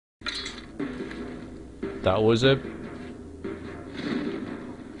That was a...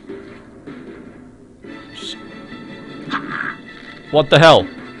 What the hell?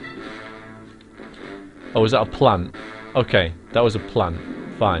 Oh, was that a plant? Okay, that was a plant.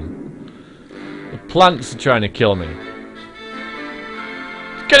 Fine. The plants are trying to kill me.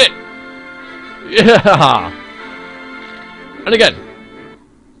 Get it! Yeah! And again.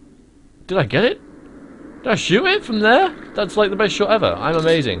 Did I get it? Did I shoot it from there? That's like the best shot ever. I'm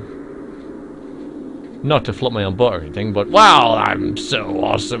amazing. Not to flop my own butt or anything, but wow, I'm so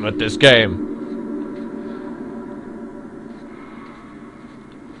awesome at this game.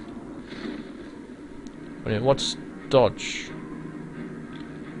 Wait, what's dodge?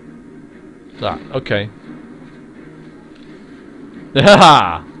 That, okay.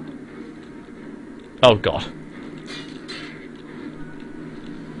 Ha! Oh god.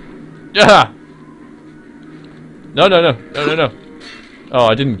 Yeah! No, no, no, no, no, no. Oh,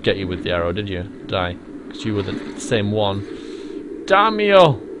 I didn't get you with the arrow, did you? Did I? Because you were the same one. Damn you!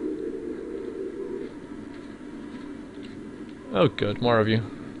 Oh, good, more of you.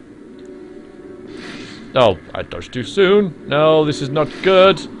 Oh, I dodged too soon. No, this is not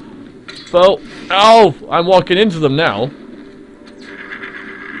good. Oh, oh, I'm walking into them now.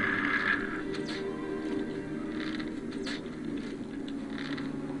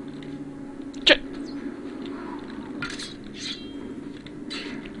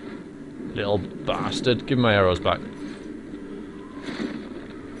 Little bastard, give me my arrows back.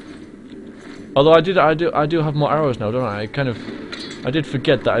 Although I do have more arrows now, don't I? I did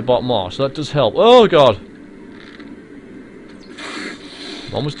forget that I bought more, so that does help. Oh god,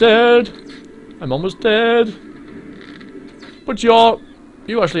 I'm almost dead. I'm almost dead. But you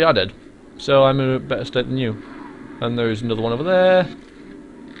actually are dead, so I'm in a better state than you. And there's another one over there.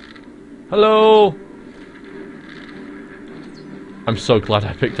 Hello. I'm so glad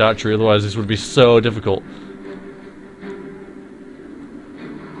I picked archery, otherwise this would be so difficult.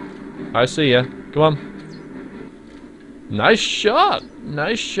 I see ya. Come on. Nice shot.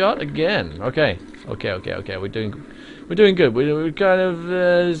 Nice shot again. Okay. Okay. We're doing good. We're kind of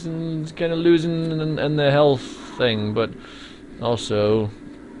losing in the health thing, but also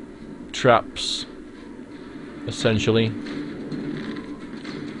traps essentially.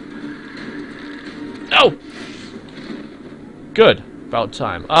 No. Good. About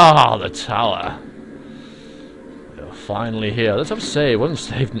time. Ah, the tower. We're finally here. Let's have a save. We haven't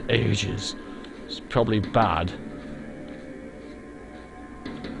saved in ages. It's probably bad.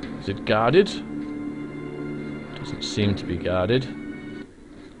 Is it guarded? Doesn't seem to be guarded.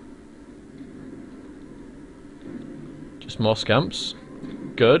 Just more scamps.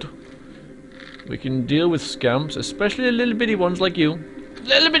 Good. We can deal with scamps, especially the little bitty ones like you.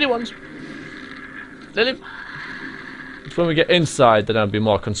 Little bitty ones. It's when we get inside that I'd be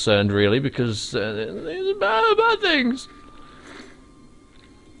more concerned, really, because these are bad things.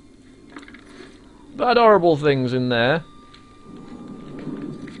 Bad, horrible things in there.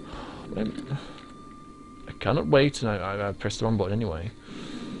 I cannot wait, and I pressed the wrong button anyway.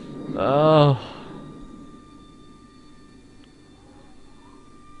 Oh.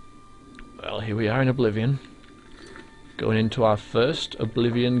 Well, here we are in Oblivion. Going into our first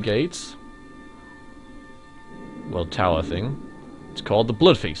Oblivion gates. Well, tower thing. It's called the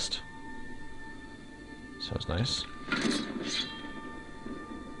Blood Feast. Sounds nice.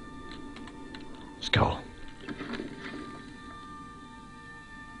 Let's go.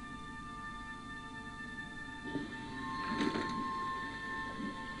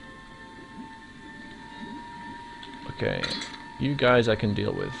 Okay, you guys I can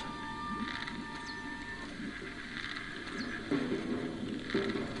deal with.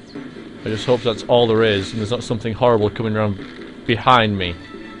 I just hope that's all there is, and there's not something horrible coming around behind me.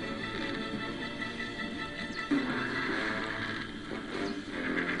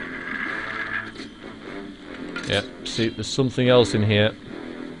 Yeah, see, there's something else in here.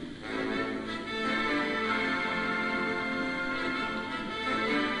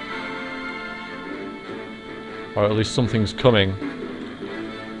 Or at least something's coming.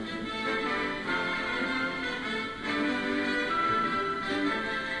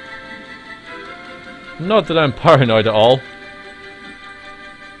 Not that I'm paranoid at all.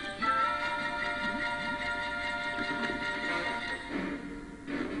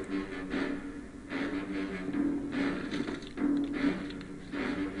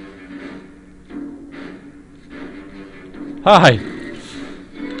 Hi!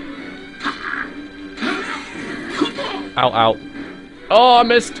 Ow, ow. Oh, I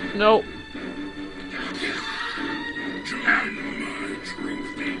missed! No!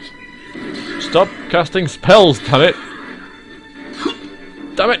 Stop casting spells, damn it!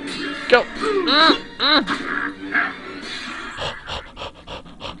 Damn it! Go!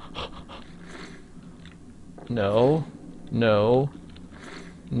 No. No.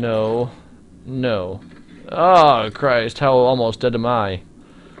 No. No. Oh, Christ, how almost dead am I?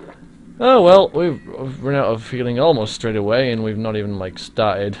 Oh, well, we've run out of healing almost straight away, and we've not even, like,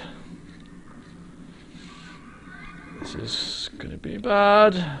 started. This is gonna be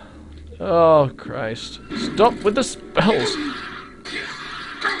bad. Oh, Christ. Stop with the spells!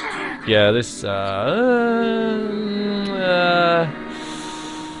 Yeah, this, oh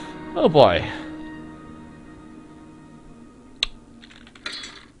boy.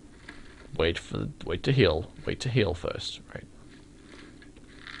 Wait to heal. Wait to heal first, right.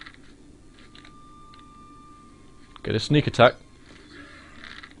 Get a sneak attack.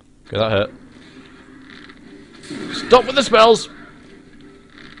 Okay, that hurt. Stop with the spells!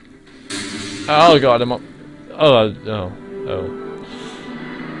 Oh god, I'm up.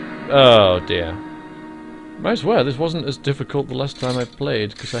 Oh dear. I swear, this wasn't as difficult the last time I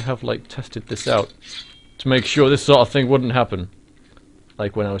played, because I have, like, tested this out to make sure this sort of thing wouldn't happen.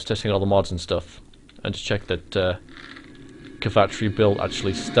 Like when I was testing all the mods and stuff, and to check that Kvatri build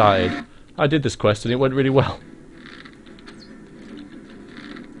actually started. I did this quest and it went really well.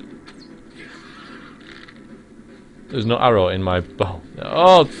 There's no arrow in my bow.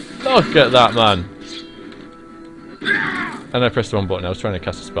 Oh, look at that, man! And I pressed the wrong button. I was trying to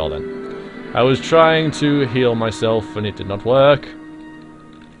cast a spell then. I was trying to heal myself and it did not work.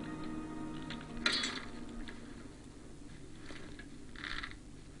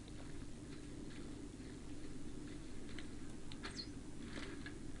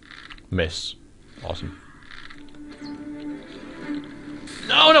 Miss. Awesome.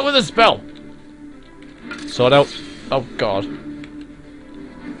 No, not with a spell! Sword out. Oh, God.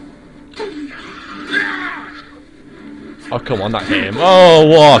 Oh, come on, that hit him. Oh,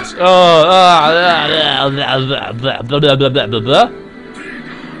 what?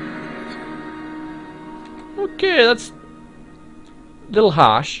 Okay, that's a little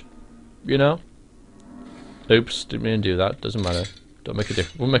harsh, you know? Oops, didn't mean to do that. Doesn't matter. Don't make a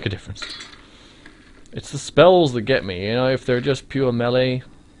difference. Won't make a difference. It's the spells that get me, you know, if they're just pure melee.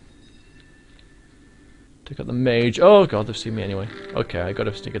 Take out the mage. Oh god, they've seen me anyway. Okay, I got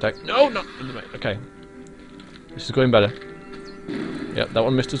a sneak attack. No, not in the mage. Okay. This is going better. Yep, that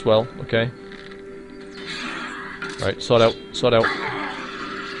one missed as well. Okay. Right, sort out. Sort out.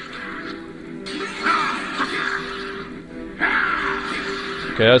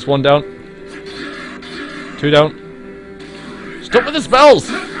 Okay, that's one down. Two down. Stop with the spells!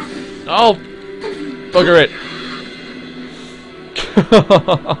 Oh! Bugger it.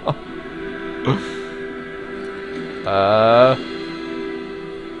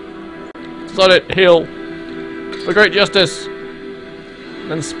 Sod it, heal. For great justice.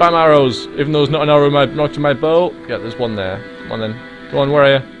 Then spam arrows. Even though there's not an arrow knocked in my bow. Yeah, there's one there. Come on then. Come on, where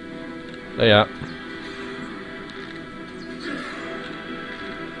are you? There you are.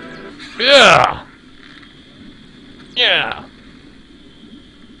 Yeah! Yeah!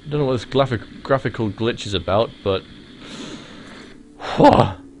 I don't know what this graphical glitch is about, but...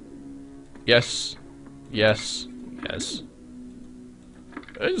 Yes. Yes. Yes.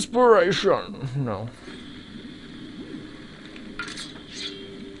 Inspiration! No.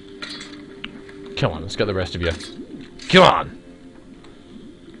 Come on, let's get the rest of you. Come on!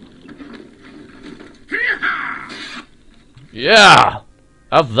 Yeah!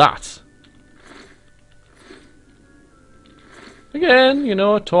 Have that! Again, you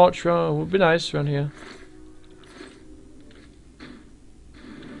know, a torch would be nice around here.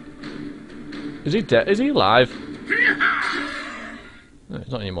 Is he dead? Is he alive? No,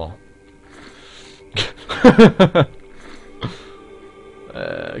 he's not anymore.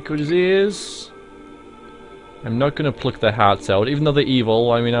 Cool disease. I'm not gonna pluck their hearts out, even though they're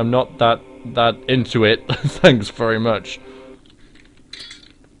evil. I mean, I'm not that into it. Thanks very much.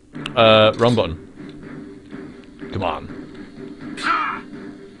 Wrong button. Come on.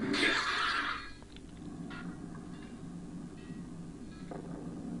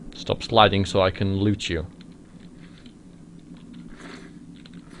 Stop sliding so I can loot you.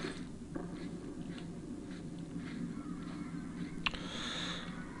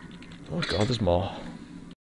 Oh god, there's more.